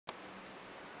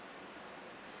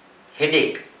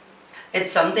headache.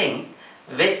 It's something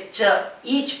which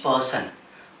each person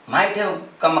might have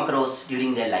come across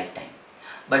during their lifetime.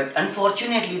 But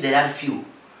unfortunately, there are few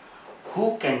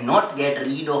who cannot get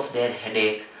rid of their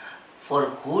headache for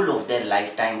whole of their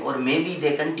lifetime, or maybe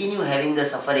they continue having the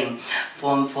suffering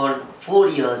for 4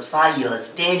 years, 5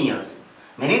 years, 10 years.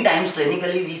 Many times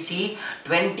clinically we see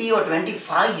 20 or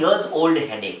 25 years old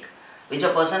headache, which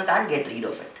a person can't get rid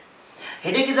of it.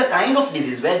 Headache is a kind of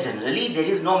disease where generally there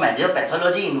is no major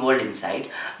pathology involved inside,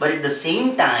 but at the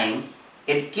same time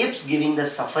it keeps giving the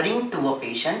suffering to a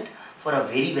patient for a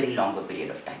very longer period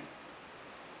of time.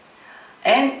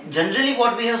 And generally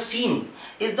what we have seen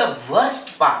is the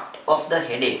worst part of the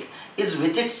headache is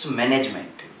with its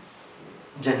management.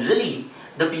 Generally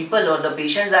the people or the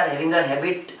patients are having a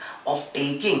habit of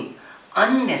taking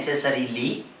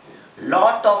unnecessarily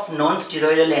lot of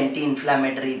non-steroidal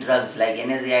anti-inflammatory drugs like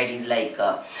NSAIDs, like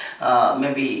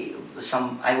maybe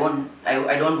some, I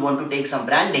don't want to take some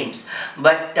brand names,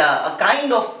 but a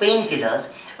kind of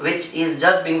painkillers which is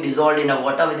just being dissolved in a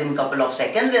water within couple of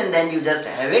seconds, and then you just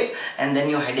have it and then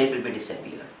your headache will be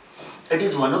disappear. It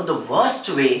is one of the worst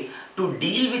way to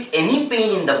deal with any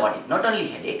pain in the body, not only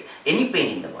headache, any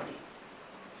pain in the body.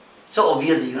 So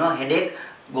obviously, headache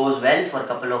goes well for a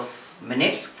couple of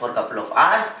minutes, for a couple of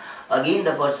hours. Again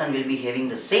the person will be having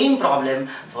the same problem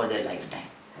for their lifetime.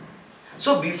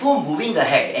 So before moving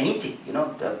ahead anything,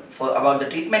 about the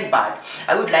treatment part,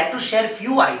 I would like to share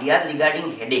few ideas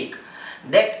regarding headache,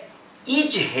 that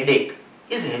each headache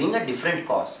is having a different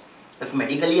cause. If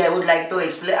medically I would like to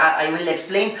explain, I will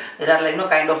explain. There are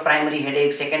kind of primary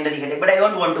headache, secondary headache, but I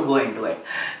don't want to go into it.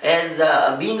 As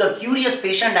being a curious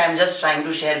patient, I am just trying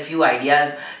to share few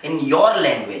ideas in your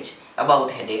language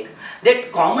about headache.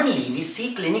 That commonly we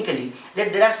see clinically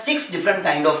that there are 6 different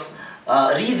kind of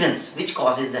reasons which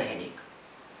causes the headache.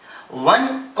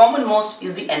 One common most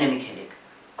is the anemic headache,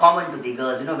 common to the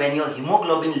girls. When your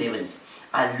hemoglobin levels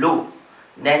are low,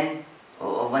 then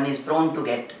one is prone to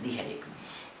get the headache.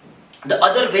 The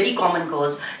other very common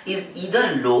cause is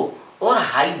either low or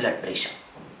high blood pressure,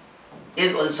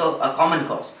 is also a common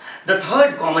cause. The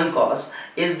third common cause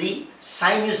is the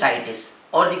sinusitis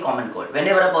or the common cold.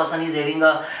 Whenever a person is having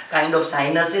a kind of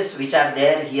sinuses which are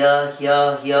there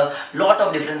here, lot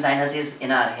of different sinuses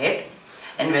in our head,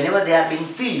 and whenever they are being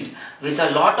filled with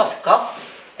a lot of cough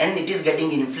and it is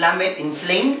getting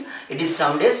inflamed, it is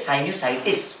termed as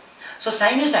sinusitis. So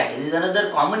sinusitis is another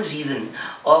common reason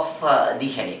of the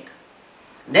headache.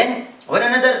 Then one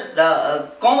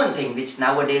another common thing which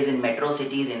nowadays in metro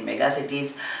cities, in mega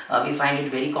cities, we find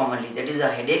it very commonly, that is a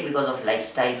headache because of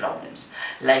lifestyle problems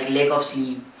like lack of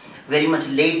sleep, very much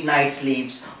late night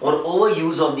sleeps, or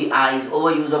overuse of the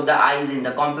eyes in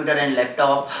the computer and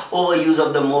laptop, overuse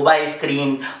of the mobile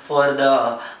screen for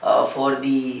the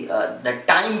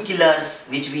time killers,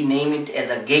 which we name it as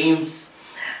a games.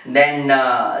 Then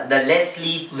the less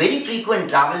sleep, very frequent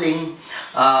traveling,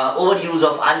 overuse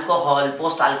of alcohol,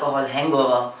 post-alcohol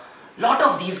hangover, lot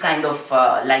of these kind of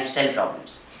lifestyle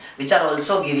problems which are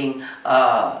also giving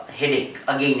headache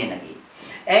again and again.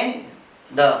 And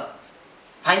the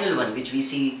final one which we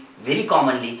see very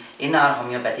commonly in our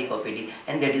homeopathic OPD,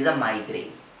 and that is a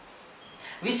migraine.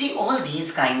 We see all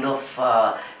these kind of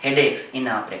headaches in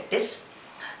our practice,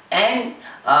 and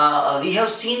we have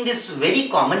seen this very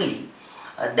commonly,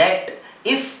 that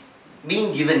if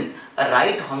being given a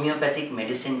right homeopathic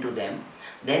medicine to them,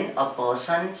 then a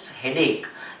person's headache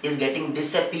is getting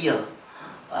disappear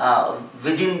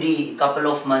within the couple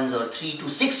of months or 3 to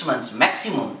 6 months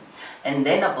maximum, and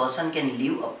then a person can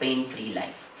live a pain-free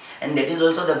life. And that is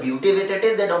also the beauty with it,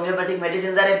 is that homeopathic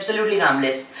medicines are absolutely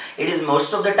harmless. It is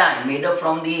most of the time made up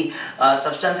from the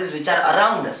substances which are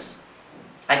around us.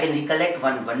 I can recollect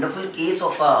one wonderful case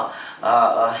of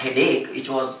a headache which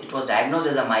was diagnosed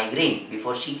as a migraine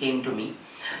before she came to me.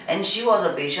 And she was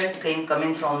a patient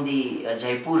coming from the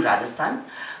Jaipur, Rajasthan.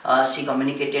 She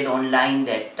communicated online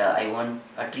that I want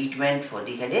a treatment for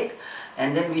the headache,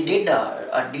 and then we did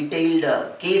a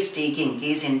detailed case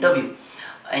interview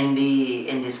in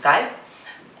the Skype.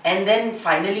 And then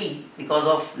finally, because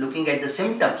of looking at the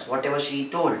symptoms, whatever she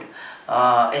told,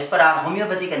 as per our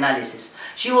homeopathic analysis,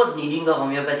 she was needing a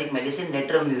homeopathic medicine,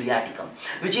 Natrum muriaticum,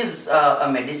 which is a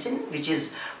medicine which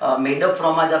is made up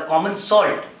from the common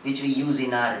salt which we use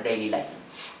in our daily life.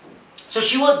 So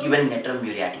she was given Natrum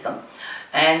muriaticum,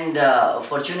 and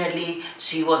fortunately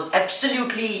she was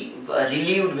absolutely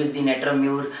relieved with the Natrum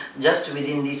mur just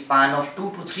within the span of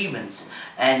 2 to 3 months.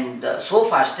 And so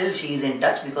far still she is in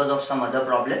touch because of some other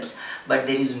problems, but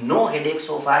there is no headache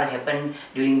so far happened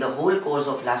during the whole course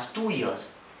of last 2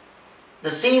 years.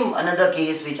 The same another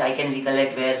case which I can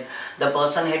recollect, where the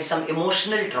person had some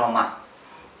emotional trauma,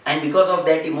 and because of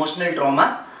that emotional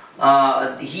trauma,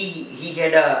 he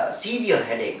had a severe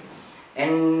headache,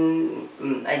 and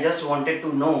I just wanted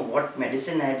to know what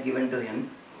medicine I had given to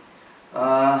him.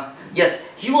 Yes,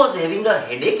 he was having a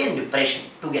headache and depression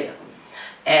together,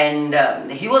 and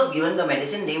he was given the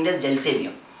medicine named as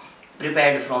gelsemium,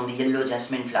 prepared from the yellow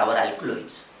jasmine flower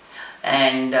alkaloids.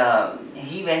 And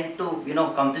he went to,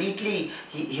 completely,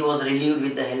 he was relieved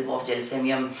with the help of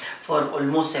gelsemium for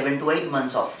almost 7 to 8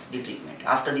 months of the treatment.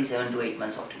 After the 7 to 8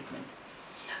 months of treatment,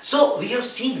 so we have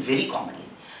seen very commonly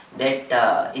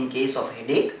that in case of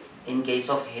headache,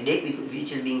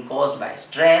 which is being caused by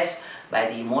stress, by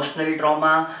the emotional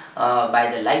trauma, by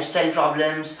the lifestyle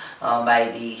problems, by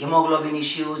the hemoglobin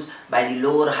issues, by the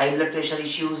low or high blood pressure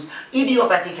issues,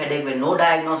 idiopathic headache where no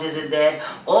diagnosis is there,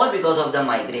 or because of the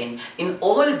migraine. In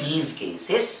all these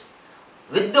cases,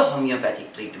 with the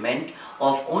homeopathic treatment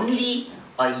of only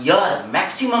a year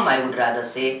maximum, I would rather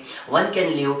say, one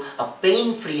can live a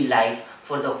pain-free life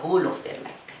for the whole of their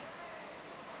lifetime.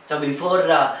 So before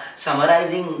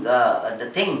summarizing the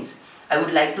things, I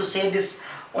would like to say this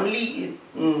only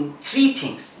 3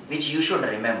 things which you should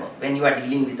remember when you are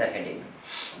dealing with a headache.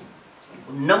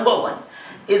 Number 1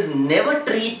 is never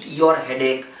treat your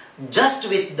headache just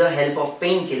with the help of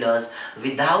painkillers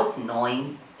without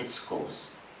knowing its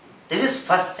cause. This is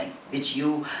first thing which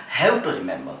you have to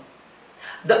remember.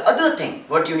 The other thing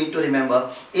what you need to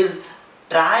remember is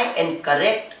try and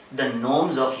correct the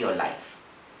norms of your life.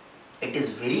 It is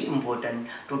very important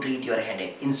to treat your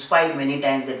headache. In spite many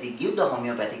times that we give the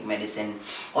homeopathic medicine,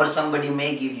 or somebody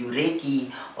may give you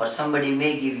Reiki, or somebody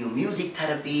may give you music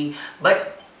therapy,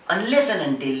 but unless and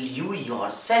until you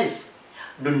yourself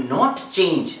do not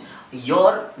change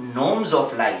your norms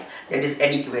of life, that is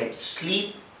adequate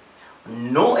sleep,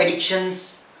 no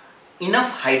addictions,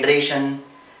 enough hydration,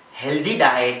 healthy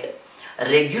diet,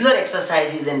 regular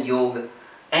exercises and yoga,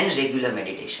 and regular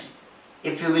meditation.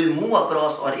 If you will move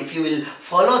across, or if you will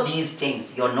follow these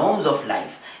things, your norms of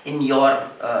life in your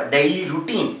daily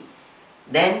routine,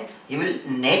 then you will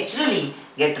naturally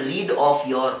get rid of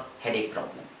your headache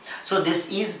problem. So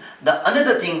this is the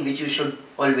another thing which you should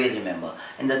always remember.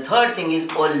 And the third thing is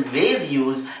always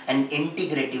use an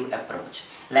integrative approach.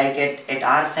 Like at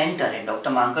our center, at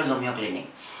Dr.Mankads Homeo Clinic,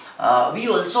 we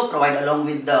also provide, along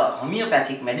with the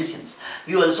homeopathic medicines,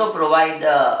 we also provide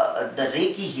the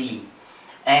Reiki healing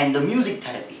and the music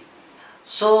therapy.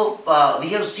 So we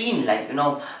have seen, like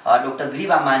Dr.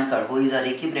 Mankad, who is a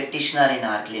Reiki practitioner in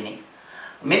our clinic,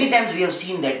 many times we have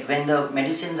seen that when the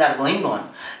medicines are going on,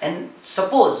 and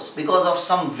suppose because of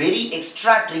some very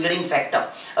extra triggering factor,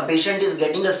 a patient is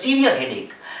getting a severe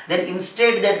headache, then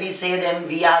instead that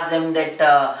we ask them that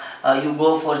you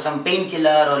go for some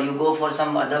painkiller or you go for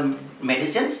some other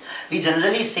medicines, we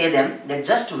generally say them that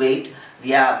just wait,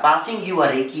 we are passing you a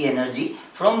Reiki energy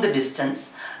from the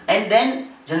distance, and then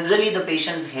generally the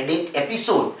patient's headache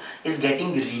episode is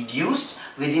getting reduced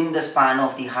within the span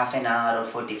of the half an hour or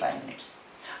 45 minutes.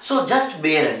 So just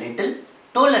bear a little,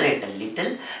 tolerate a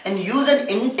little, and use an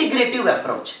integrative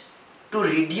approach to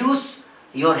reduce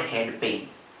your head pain.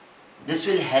 This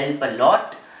will help a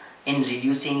lot in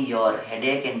reducing your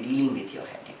headache and dealing with your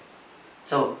headache.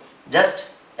 So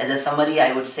just as a summary,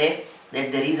 I would say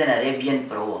that there is an Arabian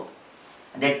proverb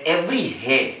that every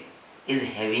head is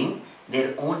having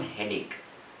their own headache.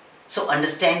 So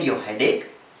understand your headache,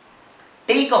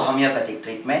 take a homeopathic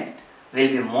treatment. We'll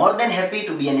be more than happy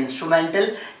to be an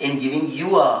instrumental in giving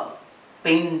you a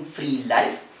pain-free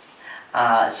life.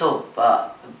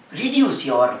 Reduce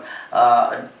your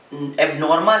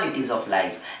abnormalities of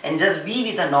life and just be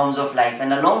with the norms of life,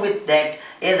 and along with that,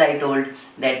 as I told,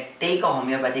 that take a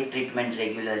homeopathic treatment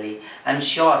regularly. I'm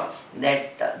sure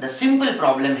that the simple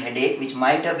problem headache, which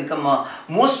might have become a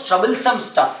most troublesome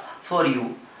stuff for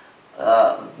you,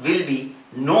 will be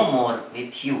no more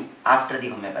with you after the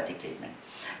homeopathic treatment.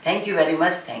 Thank you very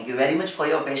much. Thank you very much for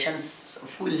your patience,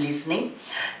 full listening,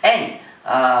 and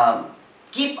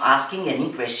keep asking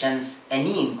any questions,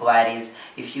 any inquiries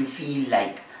if you feel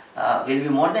like. We'll be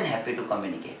more than happy to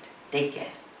communicate. Take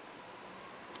care.